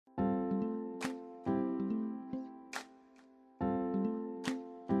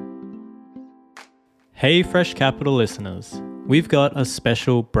Hey Fresh Capital listeners, we've got a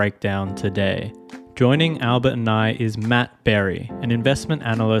special breakdown today. Joining Albert and I is Matt Berry, an investment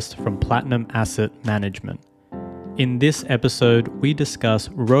analyst from Platinum Asset Management. In this episode, we discuss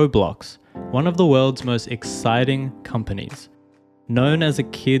Roblox, one of the world's most exciting companies. Known as a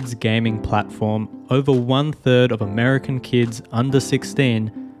kids gaming platform, over 1/3 of American kids under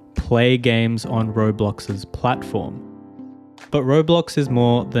 16 play games on Roblox's platform. But Roblox is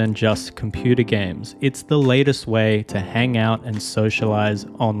more than just computer games. It's the latest way to hang out and socialize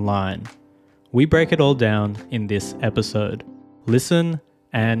online. We break it all down in this episode. Listen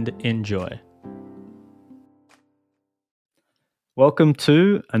and enjoy. Welcome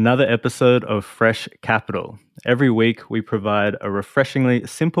to another episode of Fresh Capital. Every week we provide a refreshingly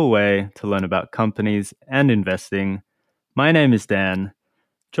simple way to learn about companies and investing. My name is Dan.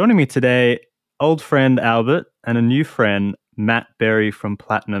 Joining me today, old friend Albert and a new friend, Matt Berry from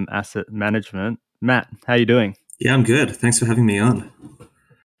Platinum Asset Management. Matt, how are you doing? Yeah, I'm good. Thanks for having me on.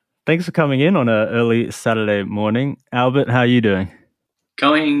 Thanks for coming in on an early Saturday morning. Albert, how are you doing?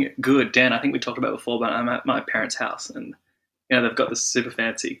 Going good, Dan. I think we talked about before, but I'm at my parents' house and they've got this super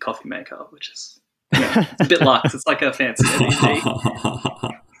fancy coffee maker, which is it's a bit luxe. It's like a fancy LED.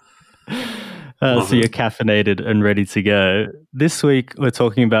 So you're caffeinated and ready to go. This week, we're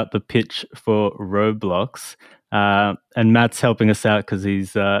talking about the pitch for Roblox. And Matt's helping us out because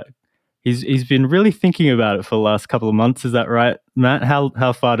he's been really thinking about it for the last couple of months. Is that right, Matt?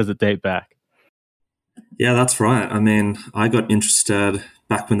 How far does it date back? Yeah, that's right. I mean, I got interested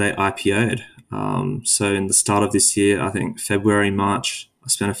back when they IPO'd. So in the start of this year, I think February, March, I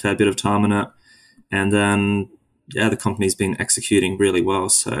spent a fair bit of time on it. And then, the company's been executing really well.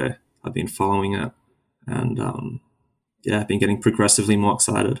 So I've been following it and, I've been getting progressively more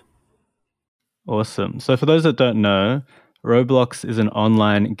excited. Awesome. So for those that don't know, Roblox is an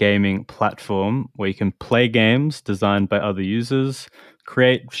online gaming platform where you can play games designed by other users,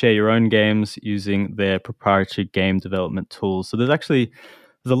 share your own games using their proprietary game development tools. So there's a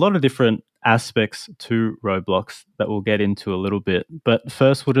lot of different aspects to Roblox that we'll get into a little bit. But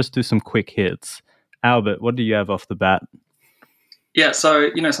first, we'll just do some quick hits. Albert, what do you have off the bat? Yeah,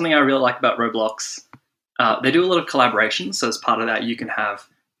 so, something I really like about Roblox, they do a lot of collaborations. So as part of that, you can have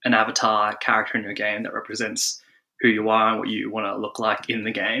an avatar character in your game that represents who you are and what you want to look like in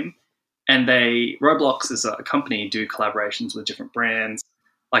the game. And Roblox as a company do collaborations with different brands.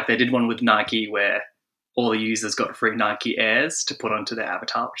 Like they did one with Nike where all the users got free Nike Airs to put onto their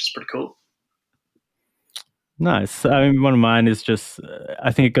avatar, which is pretty cool. Nice. I mean, one of mine is just,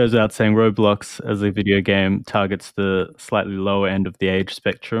 I think it goes without saying Roblox as a video game targets the slightly lower end of the age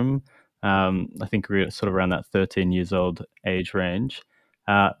spectrum. I think we're sort of around that 13 years old age range.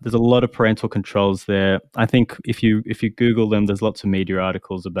 There's a lot of parental controls there. I think if you Google them, there's lots of media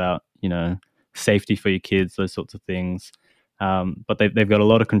articles about, safety for your kids, those sorts of things. But they've got a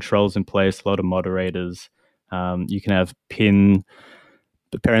lot of controls in place, a lot of moderators. You can have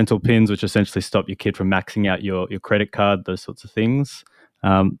parental pins, which essentially stop your kid from maxing out your credit card, those sorts of things.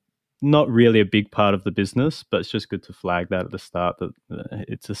 Not really a big part of the business, but it's just good to flag that at the start that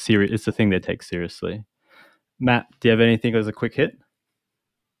it's a thing they take seriously. Matt, do you have anything as a quick hit?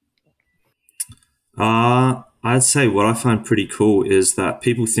 I'd say what I find pretty cool is that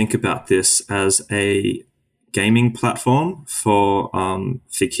people think about this as a gaming platform for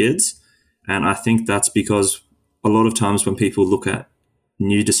kids. And I think that's because a lot of times when people look at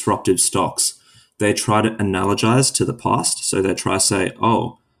new disruptive stocks, they try to analogize to the past. So they try to say,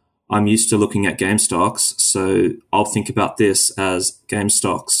 oh, I'm used to looking at game stocks, so I'll think about this as game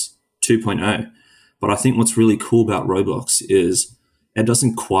stocks 2.0. But I think what's really cool about Roblox is it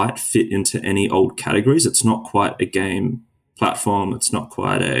doesn't quite fit into any old categories. It's not quite a game platform. It's not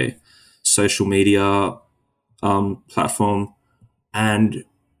quite a social media platform. And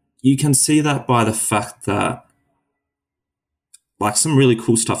you can see that by the fact that some really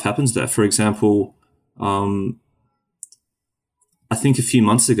cool stuff happens there. For example, I think a few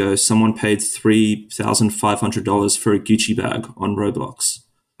months ago, someone paid $3,500 for a Gucci bag on Roblox.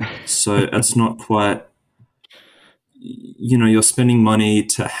 So it's not quite, you're spending money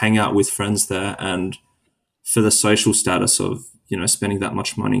to hang out with friends there and for the social status of, spending that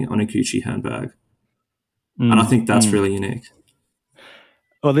much money on a Gucci handbag. And I think that's really unique.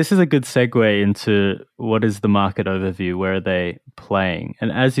 Well, this is a good segue into what is the market overview? Where are they playing?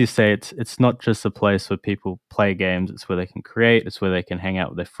 And as you say, it's not just a place where people play games. It's where they can create. It's where they can hang out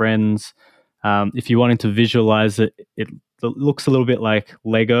with their friends. If you wanted to visualize it, it looks a little bit like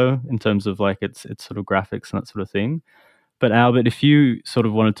Lego in terms of like its sort of graphics and that sort of thing. But Albert, if you sort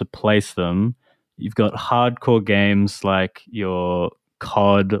of wanted to place them, you've got hardcore games like your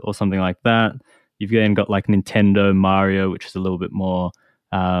COD or something like that. You've then got like Nintendo Mario, which is a little bit more,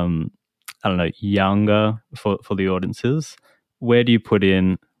 I don't know, younger for the audiences. Where do you put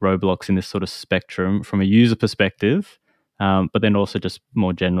in Roblox in this sort of spectrum from a user perspective, but then also just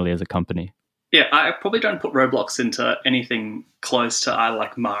more generally as a company? Yeah, I probably don't put Roblox into anything close to either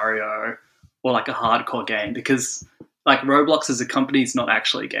like Mario or like a hardcore game, because like Roblox as a company is not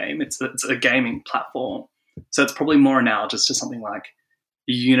actually a game. It's a gaming platform. So it's probably more analogous to something like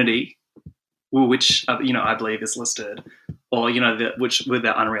Unity, which I believe is listed, or which with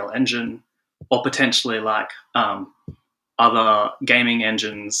their Unreal Engine, or potentially like other gaming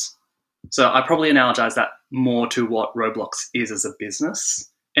engines. So I probably analogize that more to what Roblox is as a business.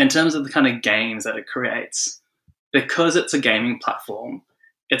 In terms of the kind of games that it creates, because it's a gaming platform,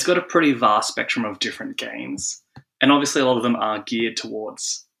 it's got a pretty vast spectrum of different games. And obviously a lot of them are geared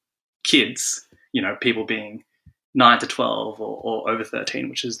towards kids, people being 9 to 12 or over 13,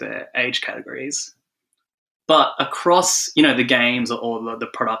 which is their age categories. But across, the games or the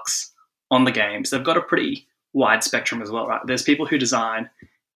products on the games, they've got a pretty wide spectrum as well, right? There's people who design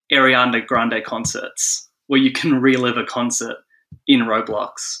Ariana Grande concerts where you can relive a concert in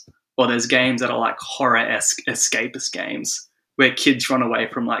Roblox. Or there's games that are like horror-esque escapist games where kids run away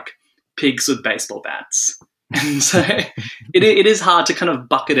from like pigs with baseball bats. And so it is hard to kind of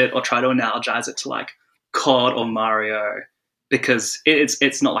bucket it or try to analogize it to like COD or Mario, because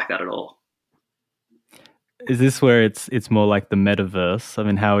it's not like that at all. Is this where it's more like the metaverse? I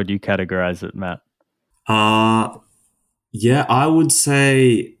mean, how would you categorize it, Matt? Yeah, I would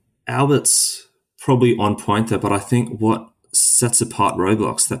say Albert's probably on point there, but I think what sets apart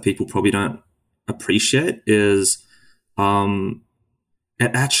Roblox that people probably don't appreciate is it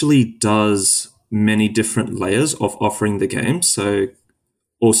actually does many different layers of offering the game.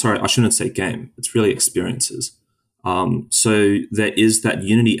 I shouldn't say game, it's really experiences. So there is that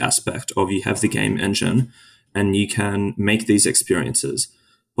Unity aspect of you have the game engine and you can make these experiences.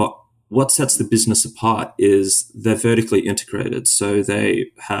 But what sets the business apart is they're vertically integrated. So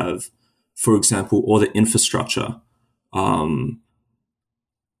they have, for example, all the infrastructure,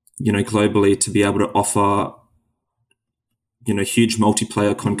 globally to be able to offer, huge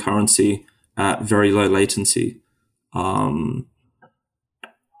multiplayer concurrency at very low latency. For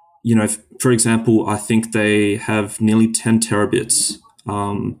example, I think they have nearly 10 terabits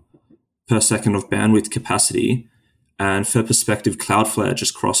per second of bandwidth capacity. And for perspective, Cloudflare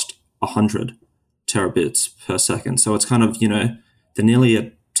just crossed 100 terabits per second. So it's kind of, they're nearly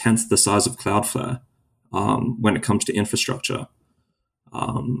a tenth the size of Cloudflare when it comes to infrastructure.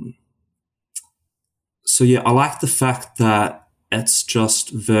 I like the fact that it's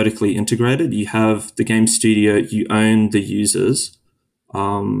just vertically integrated. You have the game studio, you own the users,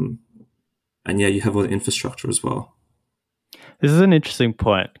 and you have all the infrastructure as well. This is an interesting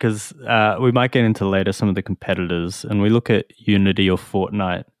point because we might get into later some of the competitors, and we look at Unity or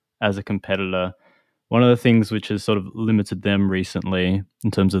Fortnite as a competitor. One of the things which has sort of limited them recently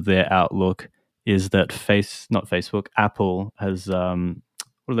in terms of their outlook is that Apple has, what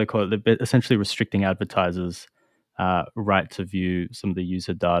do they call it? They're essentially restricting advertisers' right to view some of the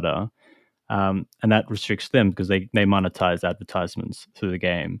user data. And that restricts them because they monetize advertisements through the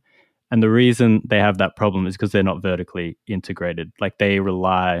game. And the reason they have that problem is because they're not vertically integrated. Like they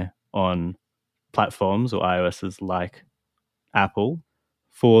rely on platforms or iOSs like Apple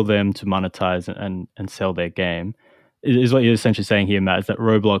for them to monetize and sell their game. Is what you're essentially saying here, Matt, is that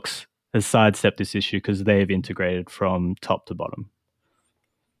Roblox has sidestepped this issue because they've integrated from top to bottom.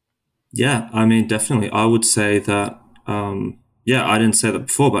 Yeah, I mean, definitely. I would say that, I didn't say that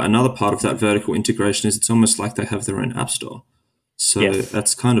before, but another part of that vertical integration is it's almost like they have their own app store. So yes.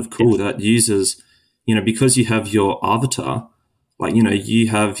 That's kind of cool that users, because you have your avatar, like, you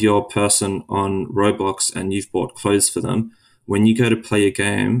have your person on Roblox and you've bought clothes for them. When you go to play a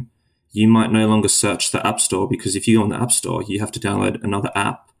game, you might no longer search the app store, because if you go on the app store, you have to download another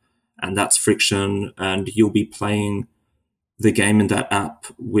app, and that's friction, and you'll be playing the game in that app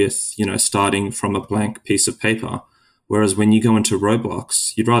with, starting from a blank piece of paper. Whereas when you go into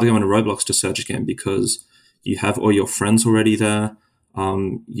Roblox, you'd rather go into Roblox to search a game because you have all your friends already there.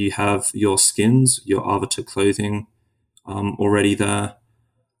 You have your skins, your avatar clothing already there.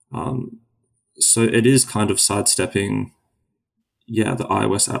 So it is kind of sidestepping, the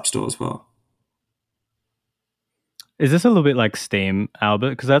iOS App Store as well. Is this a little bit like Steam, Albert?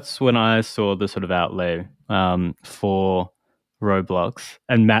 Because that's when I saw the sort of outlay for Roblox,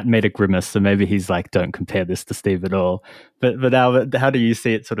 and Matt made a grimace, so maybe he's like, don't compare this to Steam at all. But Albert, how do you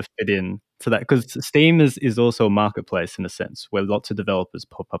see it sort of fit in to that? Because Steam is also a marketplace in a sense where lots of developers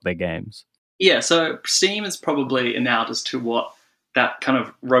pop up their games. Yeah, so Steam is probably analogous to what that kind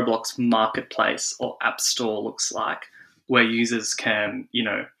of Roblox marketplace or app store looks like, where users can,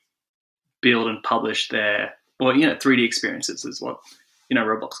 build and publish their, or 3D experiences is what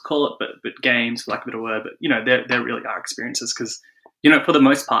Roblox call it, but games, for lack of a better word, but there really are experiences because for the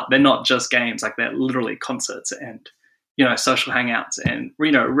most part they're not just games, like they're literally concerts and social hangouts and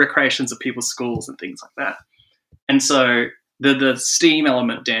recreations of people's schools and things like that. And so the Steam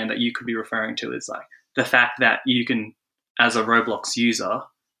element, Dan, that you could be referring to is like the fact that you can, as a Roblox user,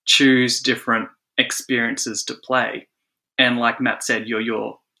 choose different experiences to play, and like Matt said,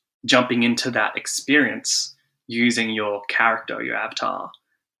 you're jumping into that experience using your character, your avatar,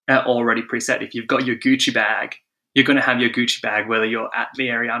 already preset. If you've got your Gucci bag, you're going to have your Gucci bag whether you're at the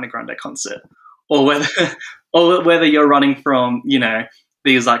Ariana Grande concert or whether you're running from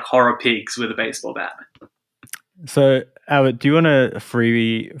these like horror pigs with a baseball bat. So, Albert, do you want to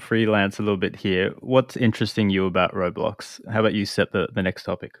freelance a little bit here? What's interesting you about Roblox? How about you set the next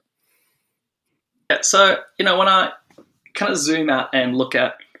topic? Yeah, so when I kind of zoom out and look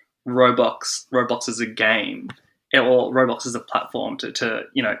at Roblox as a game, or Roblox as a platform to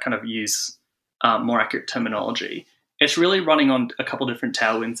kind of use more accurate terminology, it's really running on a couple of different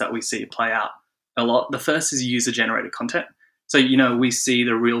tailwinds that we see play out a lot. The first is user-generated content. So, we see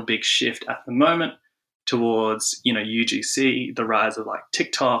the real big shift at the moment towards, UGC, the rise of like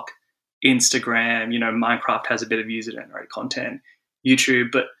TikTok, Instagram, Minecraft has a bit of user-generated content,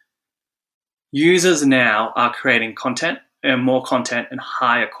 YouTube, but users now are creating content and more content and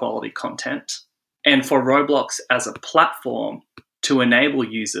higher quality content. And for Roblox as a platform to enable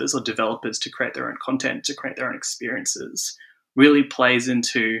users or developers to create their own content, to create their own experiences, really plays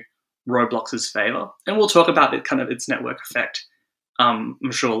into Roblox's favor. And we'll talk about its network effect, I'm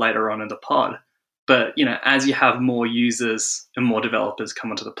sure, later on in the pod. But, as you have more users and more developers come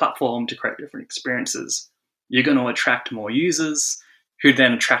onto the platform to create different experiences, you're going to attract more users who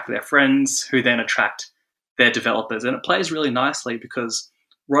then attract their friends, who then attract their developers. And it plays really nicely because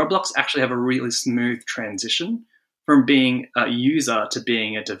Roblox actually have a really smooth transition from being a user to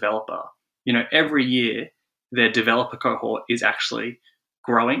being a developer. Every year their developer cohort is actually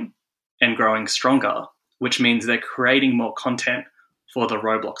growing and growing stronger, which means they're creating more content for the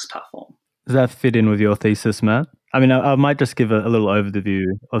Roblox platform. Does that fit in with your thesis, Matt? I mean, I might just give a little overview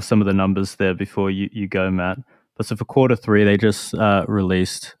of some of the numbers there before you go, Matt. But so for Q3, they just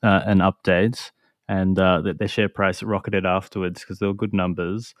released an update, and their share price rocketed afterwards because they were good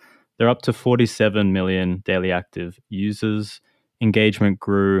numbers. They're up to 47 million daily active users. Engagement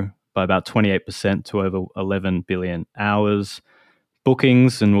grew by about 28% to over 11 billion hours.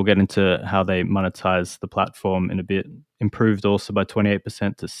 Bookings, and we'll get into how they monetize the platform in a bit, improved also by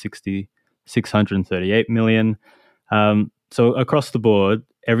 28% to 638 million. So across the board,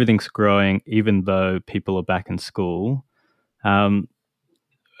 everything's growing, even though people are back in school. How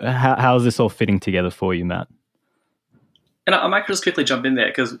is this all fitting together for you, Matt? And I might just quickly jump in there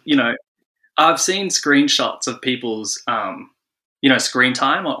because, I've seen screenshots of people's, screen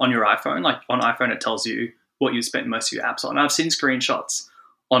time on your iPhone. Like on iPhone, it tells you what you spent most of your apps on. I've seen screenshots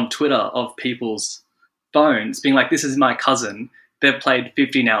on Twitter of people's phones being like, this is my cousin. They've played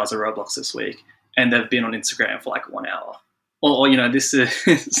 15 hours of Roblox this week and they've been on Instagram for like 1 hour. Or this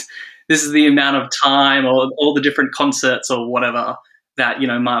is the amount of time or all the different concerts or whatever that,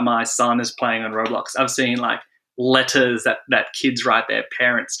 my son is playing on Roblox. I've seen like letters that kids write their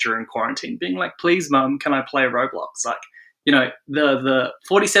parents during quarantine being like, please, mum, can I play Roblox? Like, the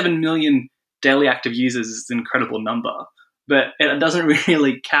 47 million daily active users is an incredible number, but it doesn't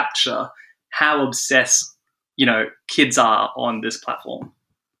really capture how obsessed, kids are on this platform.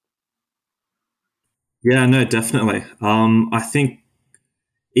 Yeah, no, definitely. I think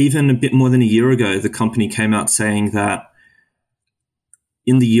even a bit more than a year ago, the company came out saying that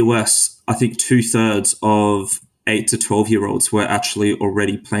in the US, I think 2/3 of 8 to 12-year-olds were actually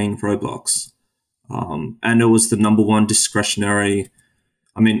already playing Roblox. And it was the number one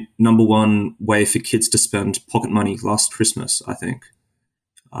way for kids to spend pocket money last Christmas, I think.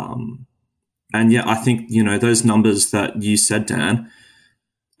 And yeah, I think, those numbers that you said, Dan,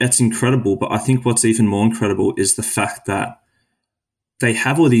 it's incredible. But I think what's even more incredible is the fact that they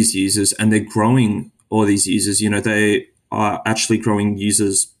have all these users and they're growing all these users. They are actually growing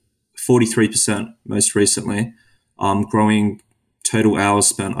users 43% most recently, growing total hours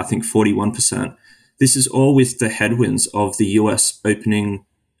spent, I think 41%. This is all with the headwinds of the US opening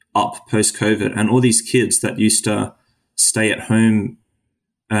up post-COVID, and all these kids that used to stay at home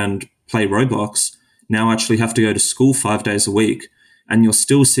and play Roblox now actually have to go to school 5 days a week, and you're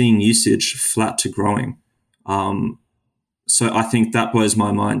still seeing usage flat to growing. So I think that blows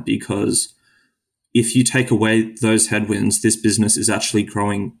my mind because if you take away those headwinds, this business is actually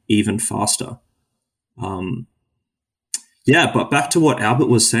growing even faster. But back to what Albert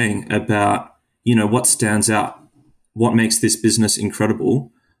was saying about, what stands out, what makes this business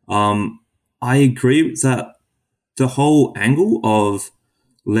incredible. I agree that the whole angle of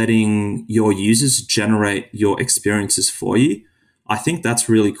letting your users generate your experiences for you, I think that's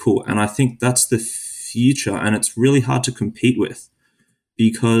really cool. And I think that's the future, and it's really hard to compete with,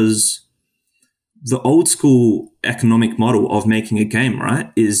 because the old school economic model of making a game,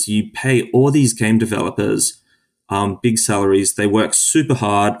 right, is you pay all these game developers big salaries. They work super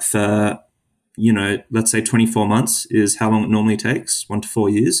hard for, let's say 24 months is how long it normally takes, 1 to 4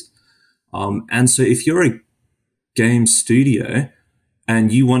 years. And so if you're a game studio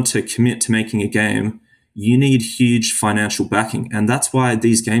and you want to commit to making a game, you need huge financial backing. And that's why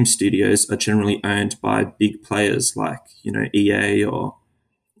these game studios are generally owned by big players like, EA or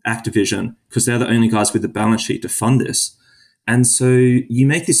Activision, because they're the only guys with the balance sheet to fund this. And so you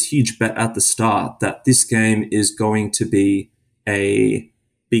make this huge bet at the start that this game is going to be a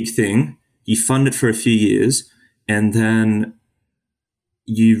big thing. You fund it for a few years, and then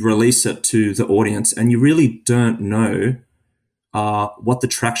you release it to the audience, and you really don't know what the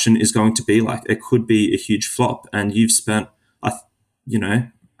traction is going to be like. It could be a huge flop, and you've spent,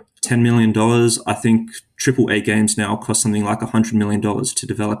 $10 million. I think AAA games now cost something like $100 million to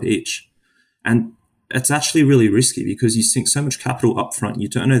develop each. And it's actually really risky because you sink so much capital up front, you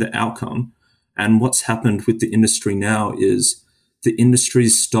don't know the outcome. And what's happened with the industry now is the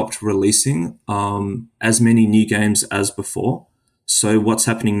industry's stopped releasing as many new games as before. So what's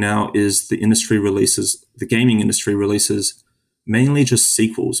happening now is the gaming industry releases mainly just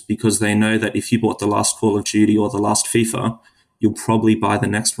sequels, because they know that if you bought the last Call of Duty or the last FIFA, you'll probably buy the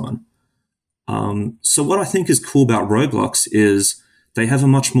next one. So what I think is cool about Roblox is they have a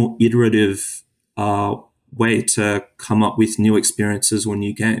much more iterative way to come up with new experiences or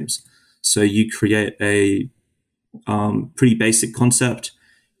new games. So you create a pretty basic concept.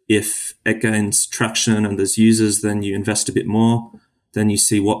 If it gains traction and there's users, then you invest a bit more. Then you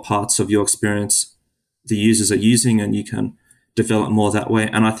see what parts of your experience the users are using, and you can develop more that way.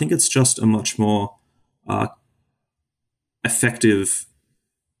 And I think it's just a much more effective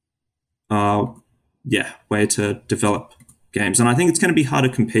way to develop games. And I think it's going to be hard to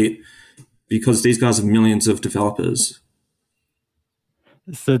compete because these guys have millions of developers.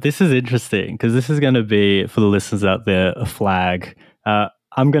 So this is interesting, because this is going to be, for the listeners out there, a flag.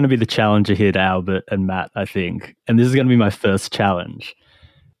 I'm going to be the challenger here to Albert and Matt, I think. And this is going to be my first challenge.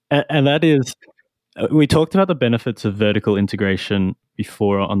 And that is, we talked about the benefits of vertical integration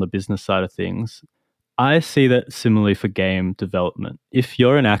before on the business side of things. I see that similarly for game development. If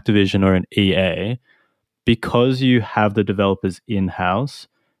you're an Activision or an EA, because you have the developers in-house,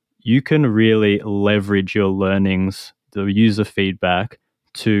 you can really leverage your learnings, the user feedback,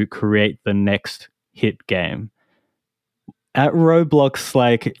 to create the next hit game. At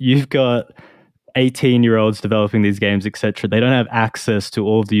Roblox, you've got 18-year-olds developing these games, etc. They don't have access to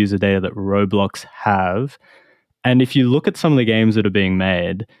all of the user data that Roblox have. And if you look at some of the games that are being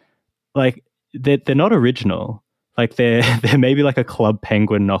made, they're not original. They're maybe like a Club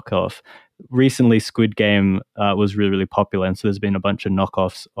Penguin knockoff. Recently, Squid Game was really, really popular, and so there's been a bunch of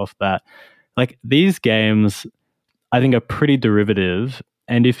knockoffs of that. These games, I think, are pretty derivative.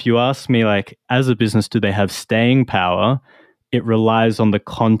 And if you ask me, as a business, do they have staying power? It relies on the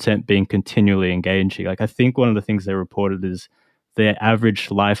content being continually engaging. I think one of the things they reported is their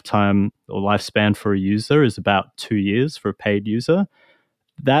average lifetime or lifespan for a user is about 2 years for a paid user.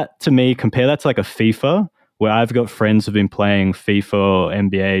 That, to me, compare that to a FIFA, where I've got friends who've been playing FIFA or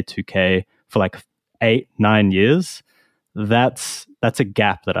NBA 2K for 8-9 years. That's a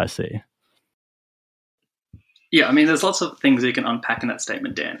gap that I see. Yeah, I mean, there's lots of things you can unpack in that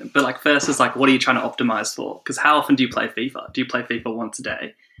statement, Dan. But first is what are you trying to optimize for? Because how often do you play FIFA? Do you play FIFA once a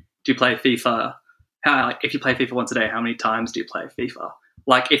day? Do you play FIFA? If you play FIFA once a day, how many times do you play FIFA?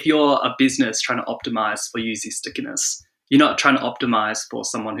 If you're a business trying to optimize for user stickiness, you're not trying to optimize for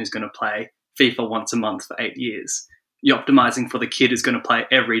someone who's going to play FIFA once a month for 8 years. You're optimizing for the kid who's going to play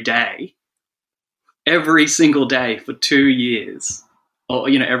every single day for 2 years, or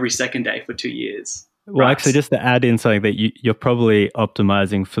every second day for 2 years. Well, actually, just to add in something, that you're probably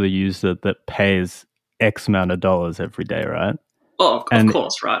optimizing for the user that pays X amount of dollars every day, right? Oh, of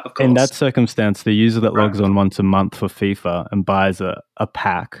course, right? Of course. In that circumstance, the user that logs on once a month for FIFA and buys a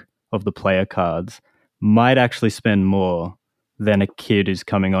pack of the player cards might actually spend more than a kid who's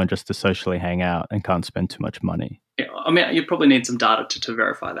coming on just to socially hang out and can't spend too much money. Yeah, I mean, you probably need some data to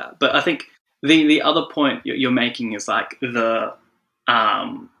verify that. But I think the other point you're making is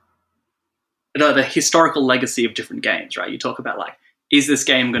the historical legacy of different games, right? You talk about like, is this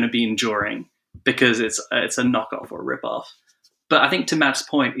game going to be enduring because it's a knockoff or a ripoff? But I think to Matt's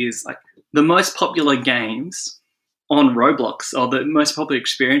point is like the most popular games on Roblox or the most popular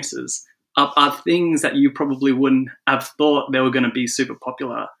experiences are things that you probably wouldn't have thought they were going to be super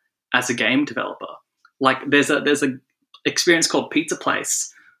popular as a game developer. Like there's a experience called Pizza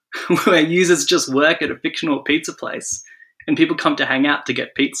Place where users just work at a fictional pizza place and people come to hang out to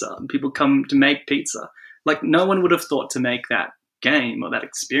get pizza and people come to make pizza. Like no one would have thought to make that game or that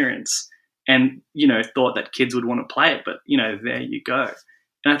experience and, thought that kids would want to play it. But, there you go.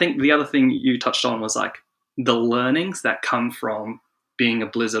 And I think the other thing you touched on was like the learnings that come from being a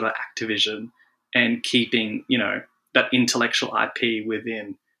Blizzard or Activision and keeping, that intellectual IP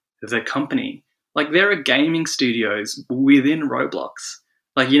within the company. Like there are gaming studios within Roblox.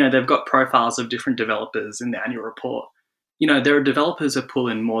 Like, they've got profiles of different developers in the annual report. There are developers that pull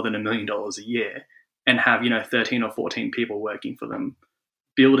in more than $1 million a year and have, 13 or 14 people working for them,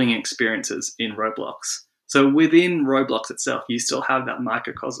 building experiences in Roblox. So within Roblox itself, you still have that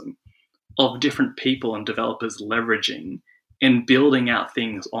microcosm of different people and developers leveraging and building out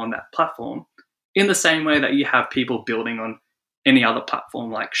things on that platform in the same way that you have people building on any other platform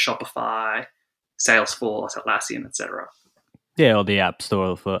like Shopify, Salesforce, Atlassian, etc. Yeah, or the App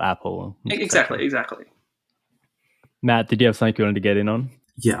Store for Apple. Exactly. Matt, did you have something you wanted to get in on?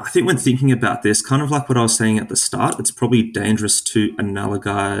 Yeah, I think when thinking about this, kind of like what I was saying at the start, it's probably dangerous to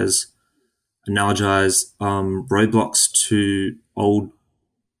analogize Roblox to old,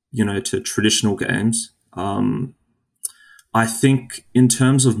 to traditional games. I think in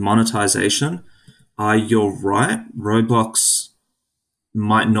terms of monetization, you're right. Roblox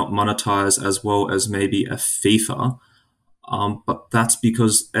might not monetize as well as maybe a FIFA, but that's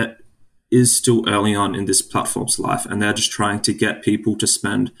because it is still early on in this platform's life, and they're just trying to get people to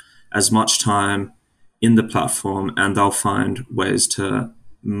spend as much time in the platform, and they'll find ways to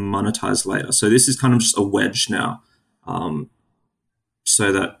monetize later. So this is kind of just a wedge now,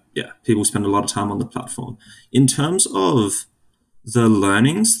 so that people spend a lot of time on the platform. In terms of the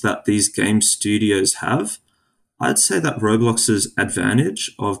learnings that these game studios have, I'd say that Roblox's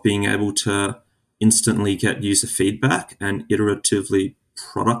advantage of being able to instantly get user feedback and iteratively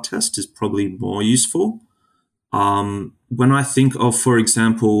product test is probably more useful. When I think of, for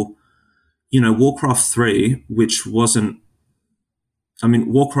example, Warcraft 3,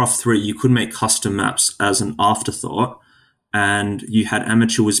 Warcraft 3, you could make custom maps as an afterthought, and you had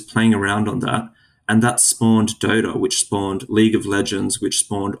amateurs playing around on that, and that spawned Dota, which spawned League of Legends, which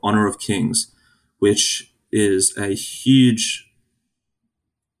spawned Honor of Kings, which is a huge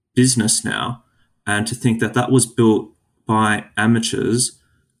business now. And to think that that was built by amateurs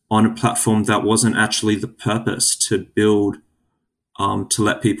on a platform that wasn't actually the purpose to build, to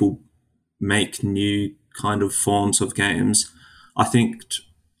let people make new kind of forms of games, I think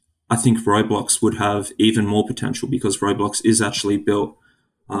Roblox would have even more potential, because Roblox is actually built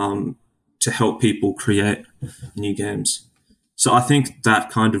to help people create new games. So I think that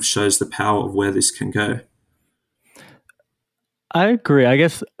kind of shows the power of where this can go. I agree. I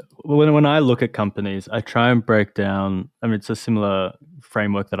guess when I look at companies, I try and break down, it's a similar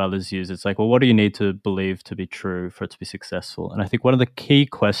framework that others use. It's like, well, what do you need to believe to be true for it to be successful? And I think one of the key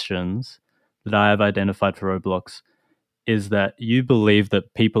questions that I have identified for Roblox is that you believe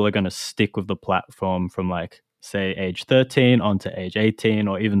that people are going to stick with the platform from, like, say, age 13 onto age 18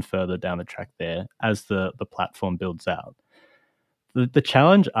 or even further down the track there as the platform builds out. The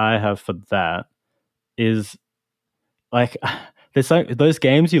challenge I have for that is, like, there's those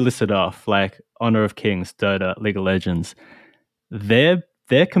games you listed off, like Honor of Kings, Dota, League of Legends, they're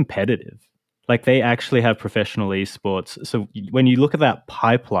competitive. Like, they actually have professional esports. So when you look at that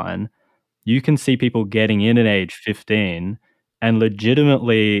pipeline, you can see people getting in at age 15 and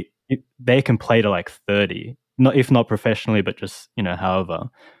legitimately they can play to like 30, if not professionally, but just, however.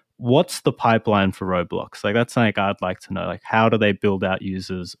 What's the pipeline for Roblox? Like, that's something I'd like to know. Like, how do they build out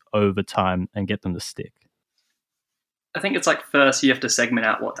users over time and get them to stick? I think it's like, first you have to segment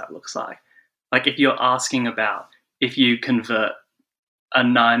out what that looks like. Like, if you're asking about if you convert a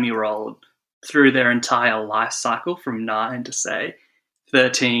 9-year-old through their entire life cycle from 9 to, say,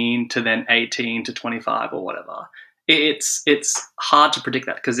 13 to then 18 to 25 or whatever, it's hard to predict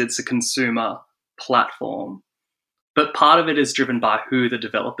that because it's a consumer platform. But part of it is driven by who the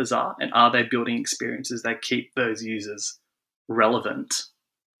developers are, and are they building experiences that keep those users relevant,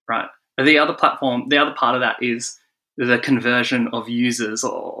 right? The other part of that is the conversion of users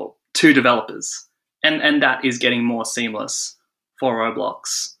or to developers. And that is getting more seamless for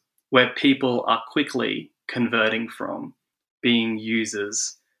Roblox, where people are quickly converting from being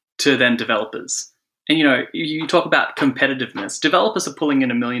users to then developers. And, you talk about competitiveness. Developers are pulling in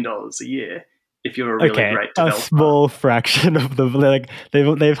 $1 million a year if you're a really great developer. A small fraction of them. Like they've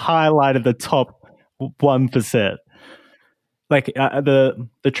highlighted the top 1%. Like the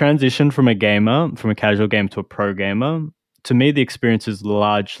transition from a casual game to a pro gamer, to me, the experience is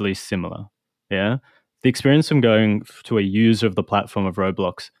largely similar. Yeah. The experience from going to a user of the platform of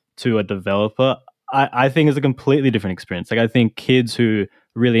Roblox to a developer, I think is a completely different experience. Like I think kids who are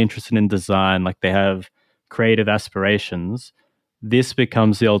really interested in design, like they have creative aspirations, this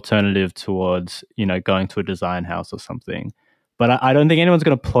becomes the alternative towards, going to a design house or something. But I don't think anyone's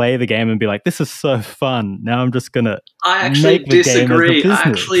going to play the game and be like, this is so fun. Now I'm just going to make the game as a business. I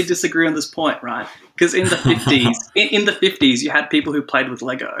actually disagree on this point, right? Because in the 50s, in the 50s, you had people who played with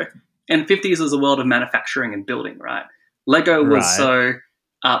Lego. And 50s was a world of manufacturing and building, right? Lego was so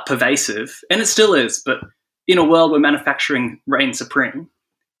pervasive, and it still is, but in a world where manufacturing reigned supreme.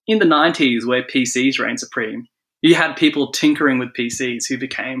 In the 90s, where PCs reigned supreme, you had people tinkering with PCs who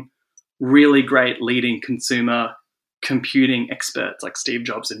became really great leading consumer computing experts like Steve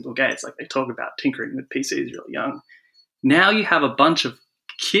Jobs and Bill Gates. Like they talk about tinkering with PCs really young. Now you have a bunch of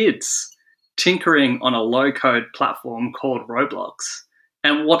kids tinkering on a low-code platform called Roblox.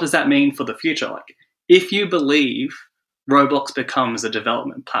 And what does that mean for the future? Like, if you believe Roblox becomes a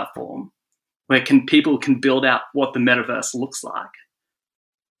development platform where people can build out what the metaverse looks like,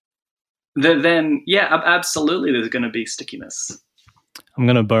 then absolutely there's going to be stickiness. I'm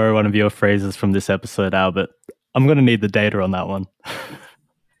going to borrow one of your phrases from this episode, Albert. I'm going to need the data on that one.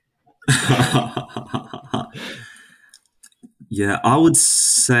 Yeah, I would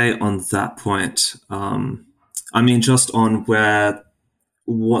say on that point, just on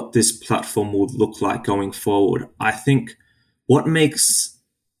what this platform would look like going forward, I think what makes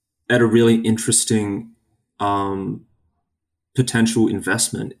it a really interesting potential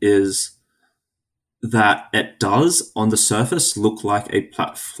investment is that it does, on the surface, look like a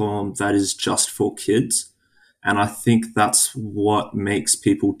platform that is just for kids. And I think that's what makes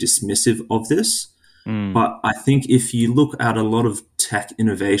people dismissive of this. But I think if you look at a lot of tech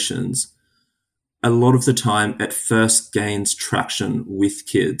innovations, a lot of the time it first gains traction with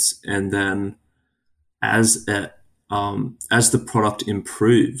kids, and then as the product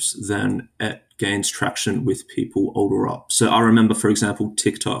improves, then it gains traction with people older up. So I remember, for example,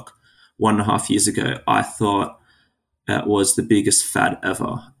 TikTok 1.5 years ago, I thought it was the biggest fad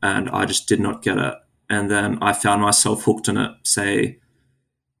ever, and I just did not get it. And then I found myself hooked on it, say,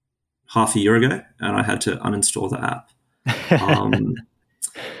 half a year ago, and I had to uninstall the app.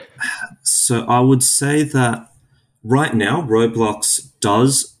 So I would say that right now, Roblox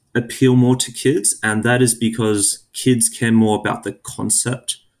does appeal more to kids, and that is because kids care more about the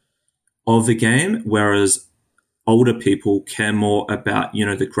concept of the game, whereas older people care more about,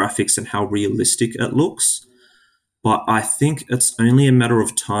 the graphics and how realistic it looks. But I think it's only a matter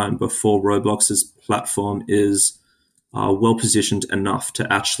of time before Roblox's platform is well positioned enough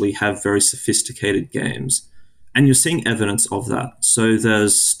to actually have very sophisticated games. And you're seeing evidence of that. So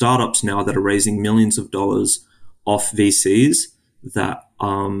there's startups now that are raising millions of dollars off VCs that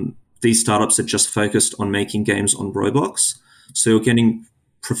these startups are just focused on making games on Roblox. So you're getting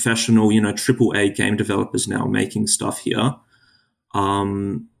professional, AAA game developers now making stuff here.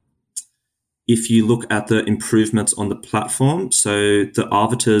 If you look at the improvements on the platform, so the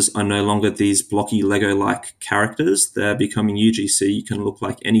avatars are no longer these blocky Lego-like characters. They're becoming UGC. You can look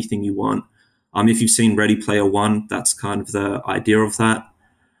like anything you want. If you've seen Ready Player One, that's kind of the idea of that.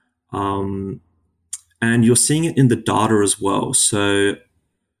 And you're seeing it in the data as well. So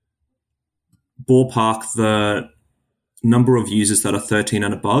ballpark, the number of users that are 13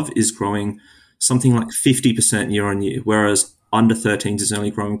 and above is growing something like 50% year on year, whereas under 13s is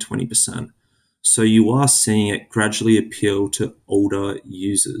only growing 20%. So you are seeing it gradually appeal to older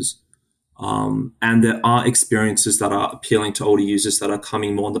users. And there are experiences that are appealing to older users that are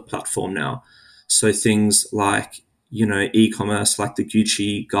coming more on the platform now. So things like, e-commerce, like the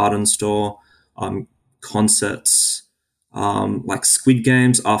Gucci Garden Store, concerts, like Squid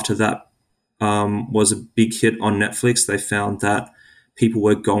Games. After that was a big hit on Netflix, they found that people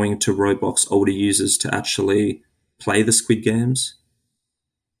were going to Roblox, older users, to actually play the Squid Games.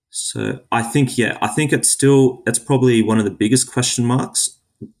 So I think it's probably one of the biggest question marks,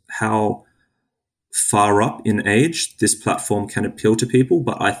 how far up in age this platform can appeal to people.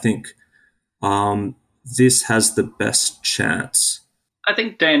 But I think this has the best chance. I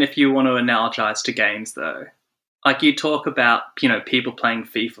think, Dan, if you want to analogize to games, though, like you talk about, people playing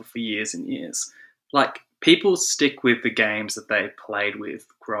FIFA for years and years. Like, people stick with the games that they played with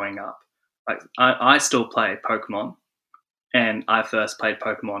growing up. Like, I still play Pokemon. and I first played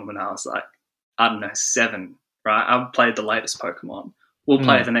Pokemon when I was like, I don't know, 7, right? I've played the latest Pokemon. We'll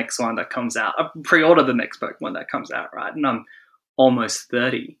play the next one that comes out. I pre-order the next Pokemon that comes out, right? And I'm almost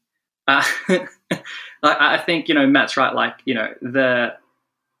 30. I think, Matt's right. Like, the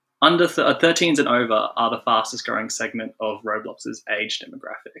under 13s and over are the fastest growing segment of Roblox's age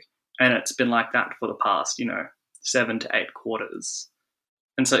demographic. And it's been like that for the past, 7 to 8 quarters.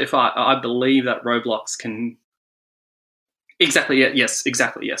 And so if I believe that Roblox can exactly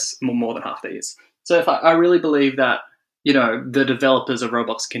yes, more than half these. So if I really believe that, the developers of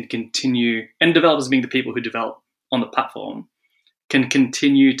Roblox can continue, and developers being the people who develop on the platform, can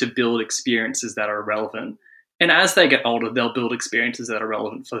continue to build experiences that are relevant. And as they get older, they'll build experiences that are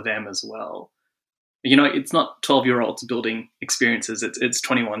relevant for them as well. It's not 12-year-olds building experiences. It's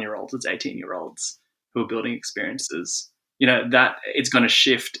 21-year-olds, it's 18-year-olds who are building experiences. That it's going to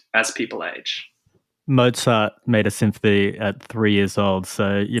shift as people age. Mozart made a symphony at 3 years old,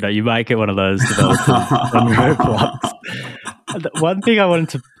 so you might get one of those developers on Roblox. One thing I wanted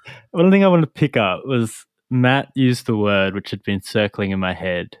to pick up was Matt used the word which had been circling in my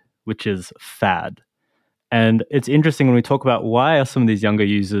head, which is fad. And it's interesting when we talk about why are some of these younger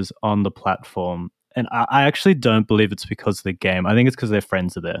users on the platform. And I actually don't believe it's because of the game. I think it's because their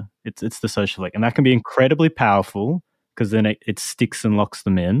friends are there. It's the social link. And that can be incredibly powerful because then it sticks and locks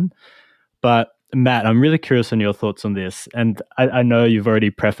them in. But Matt, I'm really curious on your thoughts on this. And I know you've already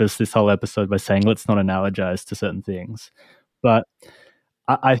prefaced this whole episode by saying let's not analogize to certain things. But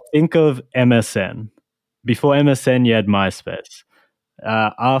I think of MSN. Before MSN, you had MySpace.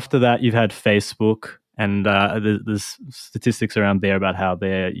 After that, you've had Facebook. And there's statistics around there about how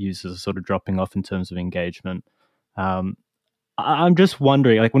their users are sort of dropping off in terms of engagement. I'm just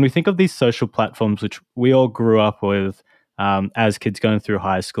wondering, like when we think of these social platforms, which we all grew up with as kids going through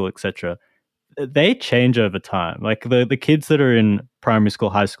high school, etc., they change over time. Like the kids that are in primary school,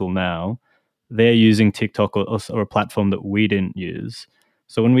 high school now, they're using TikTok or a platform that we didn't use.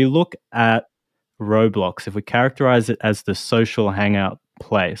 So when we look at Roblox, if we characterize it as the social hangout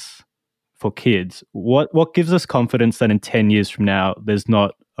place for kids, what gives us confidence that in 10 years from now, there's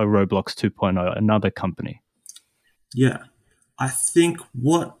not a Roblox 2.0, another company? Yeah. I think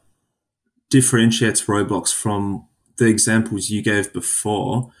what differentiates Roblox from the examples you gave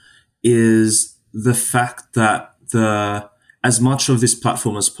before is the fact that as much of this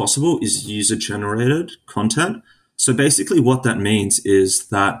platform as possible is user-generated content. So basically what that means is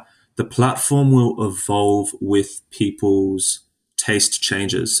that the platform will evolve with people's taste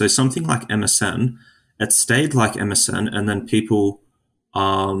changes. So something like MSN, it stayed like MSN, and then people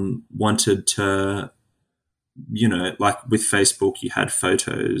wanted to, like with Facebook, you had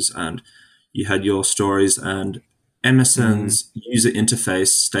photos and you had your stories, and MSN's user interface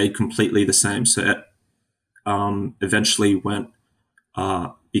stayed completely the same. So it eventually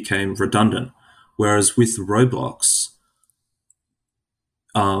became redundant. Whereas with Roblox,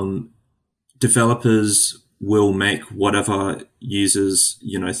 developers will make whatever users,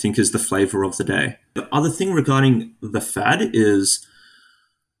 think is the flavor of the day. The other thing regarding the fad is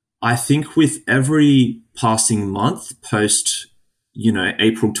I think with every passing month post,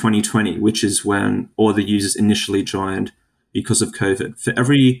 April 2020, which is when all the users initially joined because of COVID, for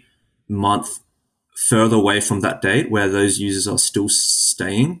every month further away from that date where those users are still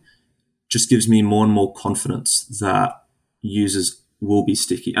staying, just gives me more and more confidence that users will be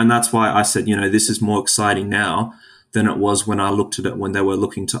sticky. And that's why I said, this is more exciting now than it was when I looked at it when they were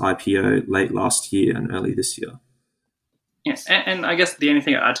looking to IPO late last year and early this year. Yes, and I guess the only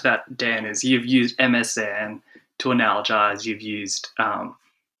thing I'd add to that, Dan, is you've used MSN to analogize, you've used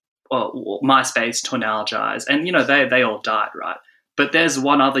MySpace to analogize, and they all died, right? But there's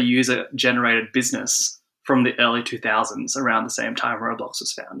one other user-generated business from the early 2000s, around the same time Roblox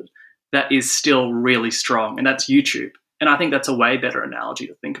was founded, that is still really strong, and that's YouTube. And I think that's a way better analogy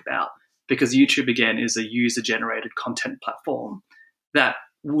to think about, because YouTube, again, is a user-generated content platform that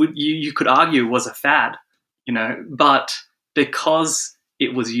you could argue was a fad, but because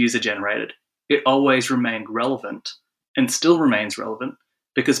it was user-generated, it always remained relevant and still remains relevant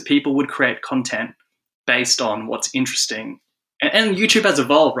because people would create content based on what's interesting. And YouTube has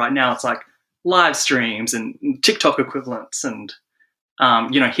evolved. Right now, it's like live streams and TikTok equivalents and,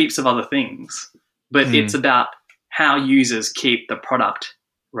 heaps of other things. But it's about how users keep the product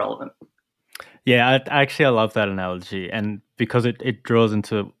relevant. Yeah, I love that analogy. And because it draws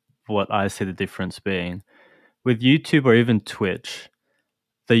into what I see the difference being. With YouTube or even Twitch,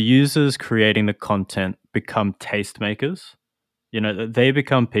 the users creating the content become tastemakers. They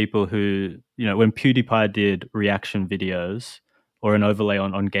become people who, when PewDiePie did reaction videos or an overlay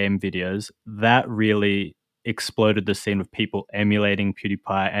on game videos, that really exploded the scene with people emulating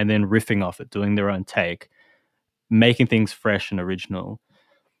PewDiePie and then riffing off it, doing their own take, making things fresh and original.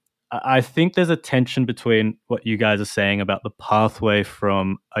 I think there's a tension between what you guys are saying about the pathway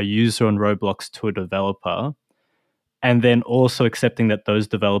from a user on Roblox to a developer, and then also accepting that those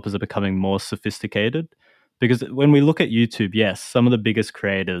developers are becoming more sophisticated. Because when we look at YouTube, yes, some of the biggest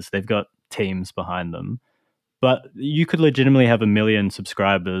creators, they've got teams behind them, but you could legitimately have 1 million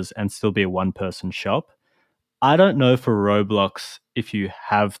subscribers and still be a one-person shop. I don't know for Roblox if you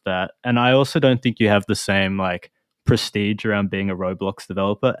have that, and I also don't think you have the same like prestige around being a Roblox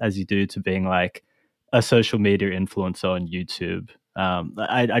developer as you do to being like a social media influencer on YouTube.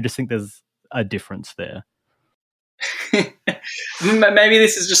 I just think there's a difference there. Maybe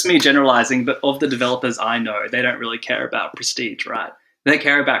this is just me generalizing, but of the developers I know, they don't really care about prestige, right? They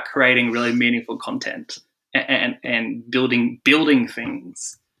care about creating really meaningful content and building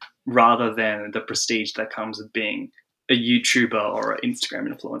things rather than the prestige that comes with being a YouTuber or an Instagram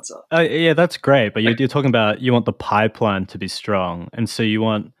influencer. Yeah, that's great. But you're talking about you want the pipeline to be strong. And so you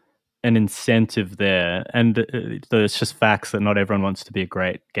want an incentive there. And it's just facts that not everyone wants to be a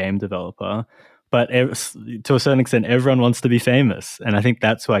great game developer. But to a certain extent, everyone wants to be famous. And I think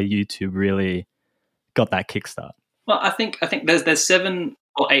that's why YouTube really got that kickstart. Well, I think there's 7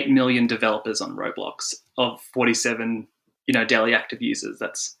 or 8 million developers on Roblox of 47, daily active users.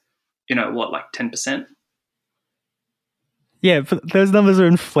 That's, like 10%? Yeah, but those numbers are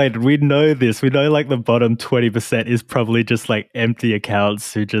inflated. We know this. We know like the bottom 20% is probably just like empty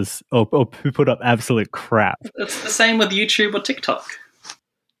accounts who just or who put up absolute crap. It's the same with YouTube or TikTok.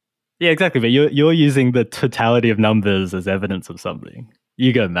 Yeah, exactly. But you're using the totality of numbers as evidence of something.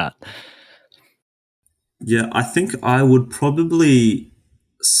 You go, Matt. Yeah, I think I would probably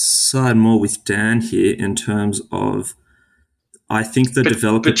side more with Dan here in terms of I think the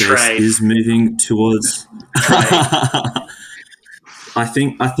developer base is moving towards I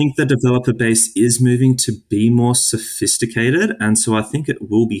think the developer base is moving to be more sophisticated, and so I think it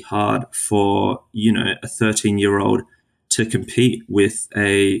will be hard for, a 13-year-old to compete with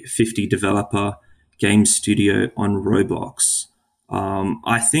a 50 developer game studio on Roblox.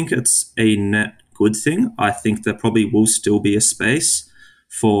 I think it's a net good thing. I think there probably will still be a space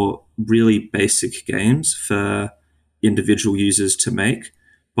for really basic games for individual users to make,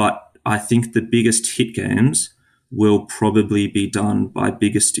 but I think the biggest hit games will probably be done by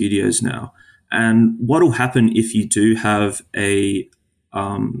bigger studios now. And what will happen if you do have an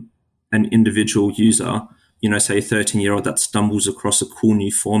individual user, say a 13-year-old that stumbles across a cool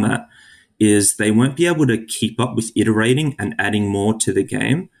new format, is they won't be able to keep up with iterating and adding more to the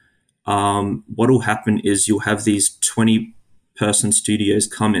game. What will happen is you'll have these 20-person studios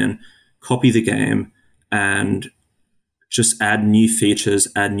come in, copy the game, and just add new features,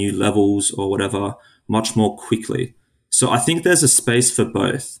 add new levels or whatever much more quickly. So I think there's a space for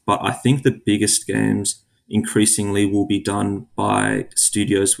both, but I think the biggest games increasingly will be done by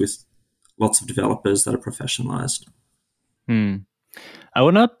studios with lots of developers that are professionalized. I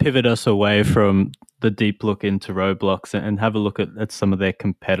want to pivot us away from the deep look into Roblox and have a look at some of their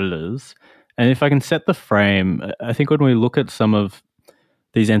competitors. And if I can set the frame, I think when we look at some of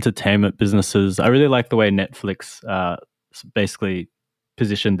these entertainment businesses, I really like the way Netflix basically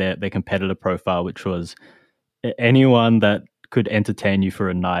positioned their competitor profile, which was anyone that could entertain you for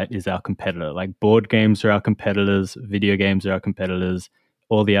a night is our competitor. Like board games are our competitors, video games are our competitors,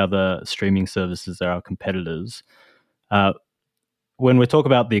 all the other streaming services are our competitors. When we talk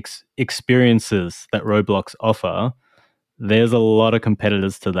about the experiences that Roblox offer, there's a lot of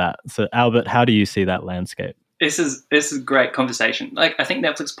competitors to that. So Albert, how do you see that landscape? This is a great conversation. Like I think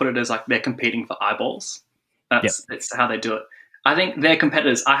Netflix put it as like they're competing for eyeballs. That's how they do it. I think they're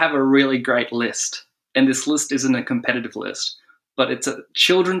competitors. I have a really great list, and this list isn't a competitive list, but it's a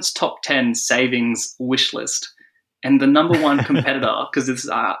children's top 10 savings wish list. And the number one competitor, because this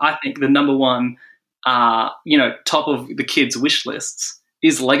I think the number one, top of the kids' wish lists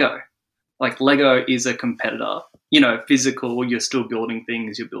is Lego. Like Lego is a competitor. Physical. You're still building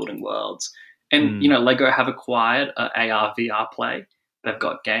things. You're building worlds. And Lego have acquired AR VR play. They've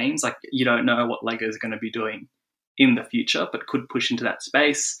got games. Like you don't know what Lego is going to be doing in the future, but could push into that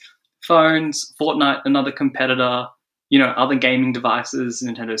space. Phones, Fortnite, another competitor, other gaming devices,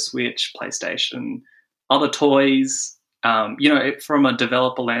 Nintendo Switch, PlayStation, other toys. From a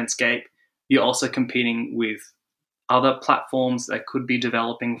developer landscape, you're also competing with other platforms that could be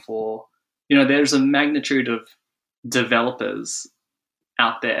developing for, there's a magnitude of developers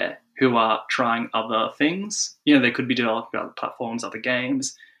out there who are trying other things. They could be developing other platforms, other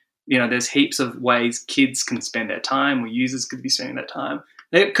games. There's heaps of ways kids can spend their time or users could be spending their time.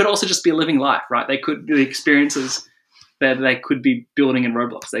 They could also just be living life, right? They could the experiences that they could be building in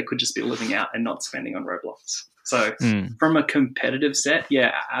Roblox. They could just be living out and not spending on Roblox. So from a competitive set,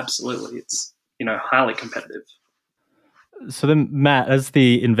 yeah, absolutely, it's highly competitive. So then, Matt, as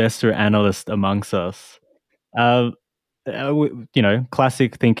the investor analyst amongst us,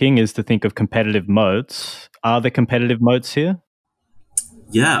 classic thinking is to think of competitive moats. Are there competitive moats here?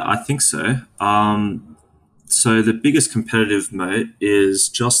 Yeah, I think so. So the biggest competitive moat is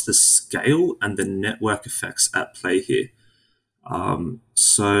just the scale and the network effects at play here.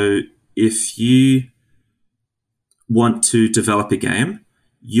 So if you want to develop a game,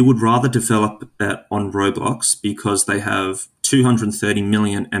 you would rather develop it on Roblox because they have 230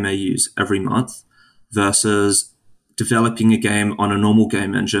 million MAUs every month versus developing a game on a normal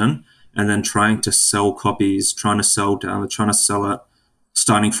game engine and then trying to sell copies, trying to sell download, trying to sell it,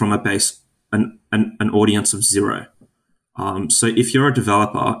 starting from a base, an audience of zero. So if you're a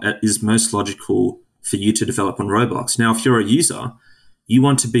developer, it is most logical for you to develop on Roblox. Now, if you're a user, you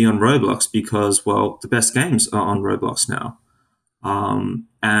want to be on Roblox because, well, the best games are on Roblox now.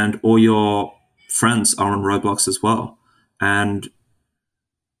 And all your friends are on Roblox as well. And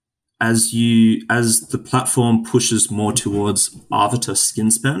as the platform pushes more towards Arbiter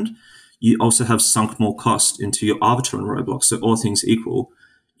skin spend, you also have sunk more cost into your Arbiter on Roblox. So all things equal,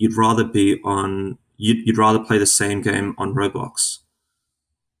 you'd rather play the same game on Roblox.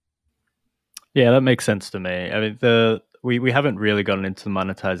 Yeah, that makes sense to me. I mean, we haven't really gotten into the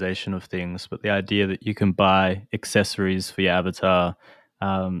monetization of things, but the idea that you can buy accessories for your avatar,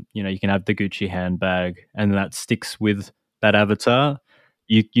 you can have the Gucci handbag, and that sticks with that avatar.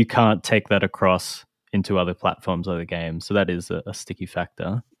 You can't take that across into other platforms or the games, so that is a sticky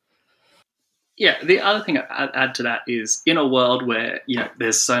factor. Yeah, the other thing I'd add to that is in a world where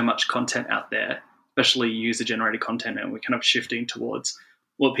there's so much content out there, especially user-generated content, and we're kind of shifting towards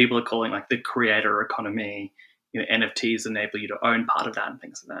what people are calling like the creator economy. NFTs enable you to own part of that and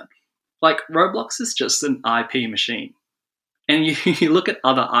things like that. Like Roblox is just an IP machine, and you look at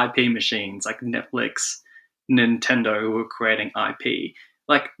other IP machines like Netflix, Nintendo, who are creating IP.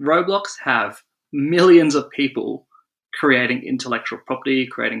 Like Roblox have millions of people creating intellectual property,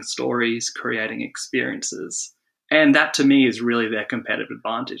 creating stories, creating experiences. And that to me is really their competitive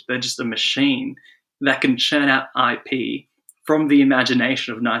advantage. They're just a machine that can churn out IP from the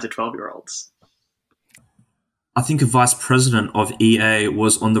imagination of 9 to 12-year-olds. I think a vice president of EA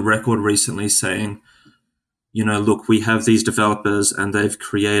was on the record recently saying, look, we have these developers and they've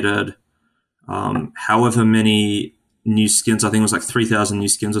created however many new skins. I think it was like 3,000 new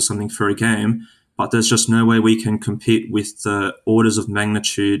skins or something for a game. But there's just no way we can compete with the orders of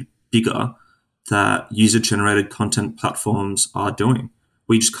magnitude bigger that user-generated content platforms are doing.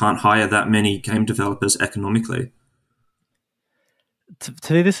 We just can't hire that many game developers economically.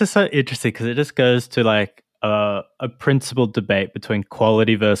 To me, this is so interesting because it just goes to like a principled debate between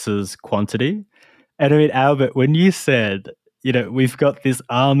quality versus quantity. And I mean, Albert, when you said, we've got this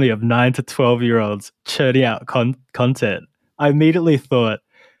army of 9 to 12-year-olds churning out content, I immediately thought,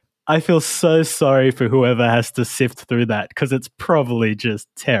 I feel so sorry for whoever has to sift through that because it's probably just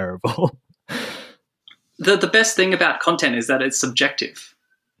terrible. The best thing about content is that it's subjective.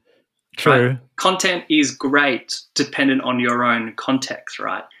 True. Right? Content is great dependent on your own context,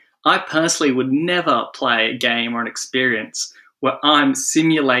 right? I personally would never play a game or an experience where I'm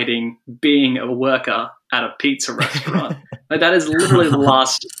simulating being a worker at a pizza restaurant. Like that is literally the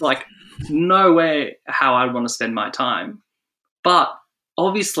last, no way how I'd want to spend my time. But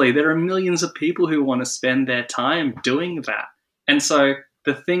obviously, there are millions of people who want to spend their time doing that. And so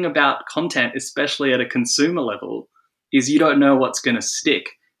the thing about content, especially at a consumer level, is you don't know what's going to stick.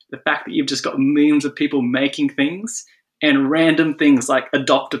 The fact that you've just got millions of people making things and random things like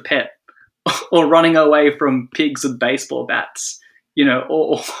adopt a pet or running away from pigs with baseball bats,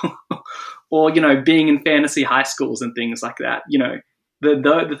 or being in fantasy high schools and things like that.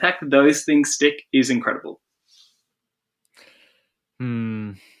 The fact that those things stick is incredible.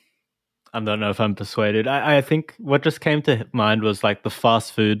 I don't know if I'm persuaded. I think what just came to mind was like the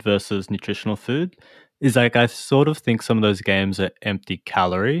fast food versus nutritional food. Is like I sort of think some of those games are empty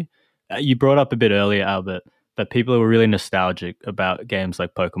calorie. You brought up a bit earlier, Albert, that people were really nostalgic about games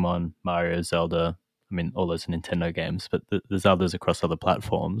like Pokemon, Mario, Zelda. I mean, all those Nintendo games, but there's others across other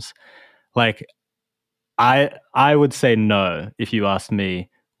platforms. Like, I would say no if you asked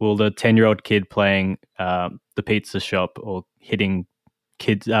me. Will the 10-year-old kid playing the pizza shop or hitting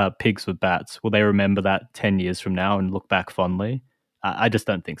pigs with bats, will they remember that 10 years from now and look back fondly? I just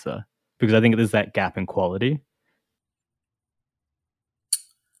don't think so, because I think there's that gap in quality.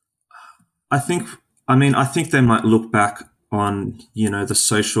 I think they might look back on, the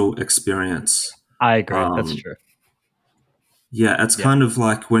social experience. I agree. That's true. Yeah, it's kind of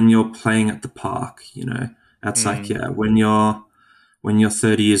like when you're playing at the park, it's like, when you're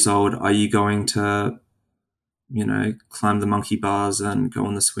 30 years old, are you going to, climb the monkey bars and go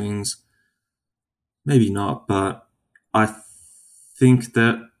on the swings? Maybe not, but I think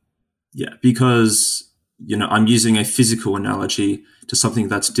that, because, I'm using a physical analogy to something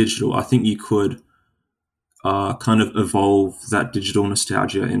that's digital. I think you could kind of evolve that digital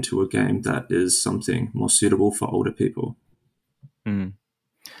nostalgia into a game that is something more suitable for older people.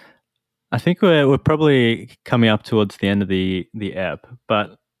 I think we're probably coming up towards the end of the ep,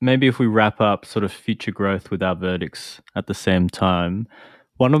 but maybe if we wrap up sort of future growth with our verdicts at the same time,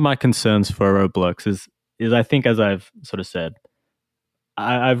 one of my concerns for Roblox is I think, as I've sort of said,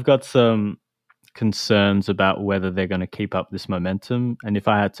 I've got some concerns about whether they're going to keep up this momentum. And if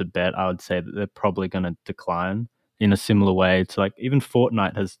I had to bet, I would say that they're probably going to decline in a similar way to, like, even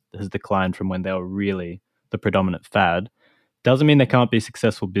Fortnite has declined from when they were really the predominant fad. Doesn't mean they can't be a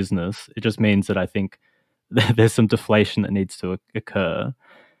successful business. It just means that I think there's some deflation that needs to occur.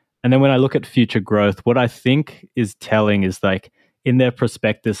 And then when I look at future growth, what I think is telling is, like, in their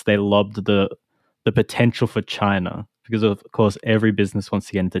prospectus, they lobbed the potential for China, because of course every business wants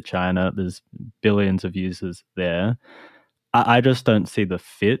to get into China. There's billions of users there. I just don't see the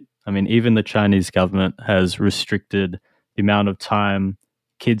fit. I mean, even the Chinese government has restricted the amount of time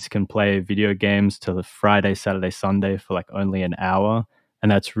kids can play video games to the Friday, Saturday, Sunday for like only an hour.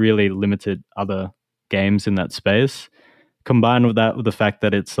 And that's really limited other games in that space. Combined with that, with the fact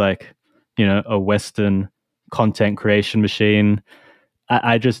that it's like, a Western content creation machine,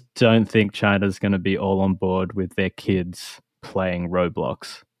 I just don't think China's going to be all on board with their kids playing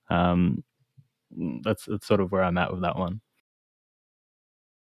Roblox. That's sort of where I'm at with that one.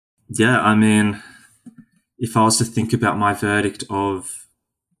 Yeah, I mean, if I was to think about my verdict of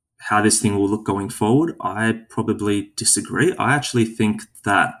how this thing will look going forward, I probably disagree. I actually think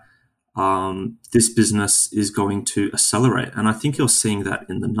that this business is going to accelerate. And I think you're seeing that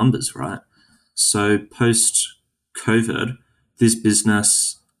in the numbers, right? So post-COVID, this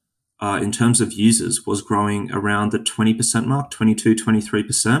business, in terms of users, was growing around the 20% mark, 22,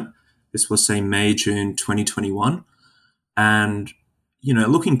 23%. This was, say, May, June 2021. And,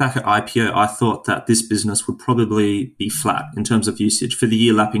 looking back at IPO, I thought that this business would probably be flat in terms of usage for the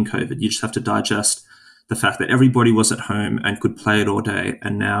year lapping COVID. You just have to digest the fact that everybody was at home and could play it all day.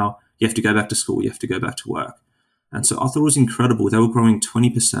 And now you have to go back to school, you have to go back to work. And so I thought it was incredible. They were growing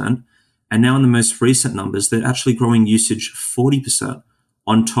 20%. And now in the most recent numbers, they're actually growing usage 40%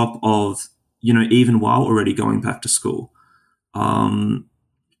 on top of, even while already going back to school. And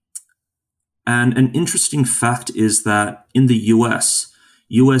an interesting fact is that in the US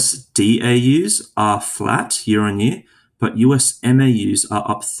DAUs are flat year on year, but US MAUs are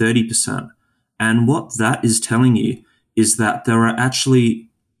up 30%. And what that is telling you is that there are actually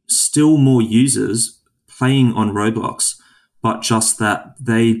still more users playing on Roblox, but just that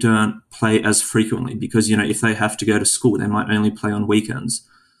they don't play as frequently because, if they have to go to school, they might only play on weekends.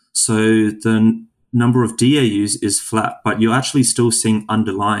 So the number of DAUs is flat, but you're actually still seeing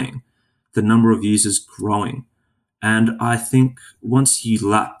underlying the number of users growing. And I think once you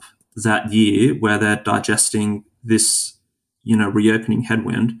lap that year where they're digesting this, reopening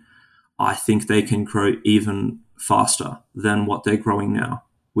headwind, I think they can grow even faster than what they're growing now,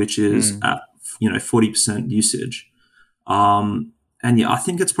 which is at, 40% usage. And I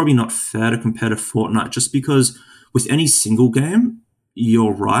think it's probably not fair to compare to Fortnite just because with any single game,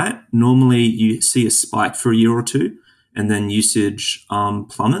 you're right. Normally you see a spike for a year or two and then usage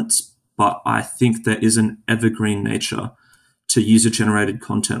plummets. But I think there is an evergreen nature to user-generated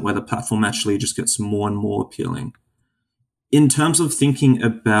content where the platform actually just gets more and more appealing. In terms of thinking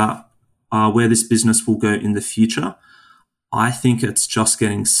about where this business will go in the future, I think it's just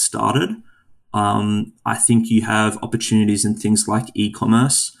getting started. I think you have opportunities in things like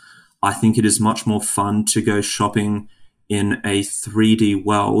e-commerce. I think it is much more fun to go shopping in a 3D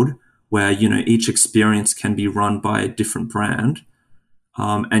world where, each experience can be run by a different brand.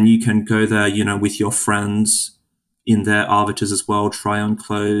 And you can go there, with your friends in their avatars as well, try on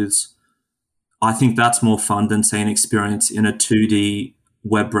clothes. I think that's more fun than, say, an experience in a 2D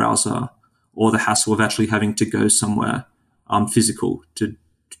web browser or the hassle of actually having to go somewhere physical to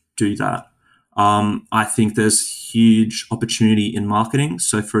do that. I think there's huge opportunity in marketing.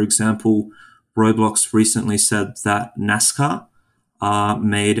 So, for example, Roblox recently said that NASCAR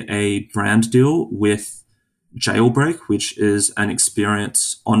made a brand deal with Jailbreak, which is an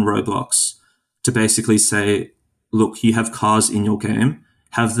experience on Roblox, to basically say, look, you have cars in your game,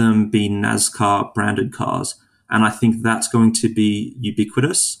 have them be NASCAR branded cars. And I think that's going to be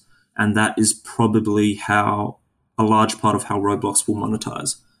ubiquitous. And that is probably how a large part of how Roblox will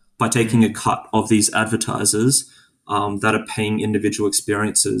monetize, by taking a cut of these advertisers that are paying individual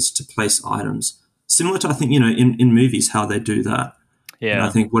experiences to place items. Similar to, I think, in movies, how they do that. Yeah. And I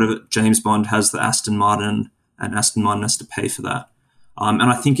think whatever James Bond has the Aston Martin, and Aston Martin has to pay for that. And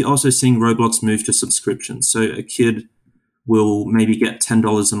I think you're also seeing Roblox move to subscriptions. So a kid will maybe get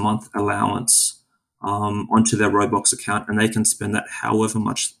 $10 a month allowance onto their Roblox account, and they can spend that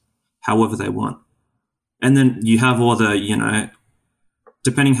however they want. And then you have all the,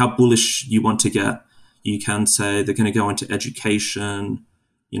 depending how bullish you want to get, you can say they're going to go into education,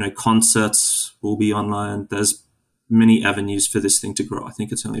 concerts will be online. There's many avenues for this thing to grow. I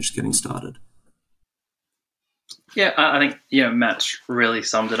think it's only just getting started. Yeah, I think Matt really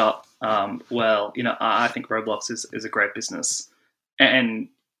summed it up well. I think Roblox is a great business, and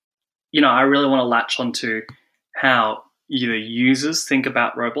I really want to latch onto how users think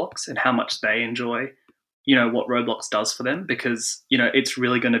about Roblox and how much they enjoy what Roblox does for them, because it's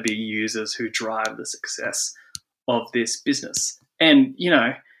really going to be users who drive the success of this business. And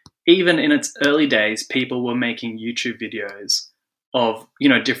even in its early days, people were making YouTube videos of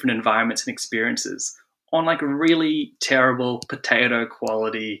different environments and experiences on like really terrible potato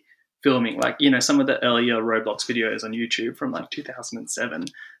quality filming. Like some of the earlier Roblox videos on YouTube from like 2007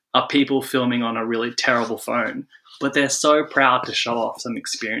 are people filming on a really terrible phone, but they're so proud to show off some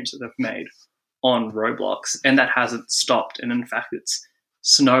experience that they've made on Roblox, and that hasn't stopped. And in fact, it's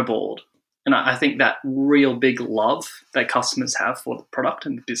snowballed. And I think that real big love that customers have for the product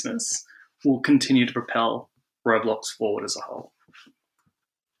and the business will continue to propel Roblox forward as a whole.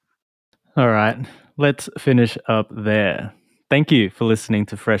 All right, let's finish up there. Thank you for listening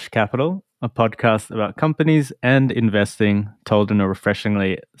to Fresh Capital, a podcast about companies and investing told in a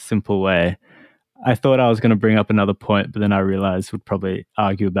refreshingly simple way. I thought I was going to bring up another point, but then I realized we'd probably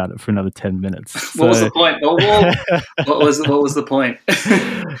argue about it for another 10 minutes. What was the point? What was the point?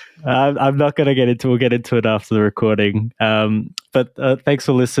 I'm not going to get into it. We'll get into it after the recording. But thanks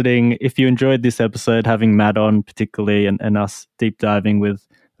for listening. If you enjoyed this episode, having Matt on particularly and us deep diving with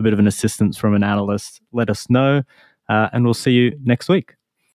a bit of an assistance from an analyst, let us know. And we'll see you next week.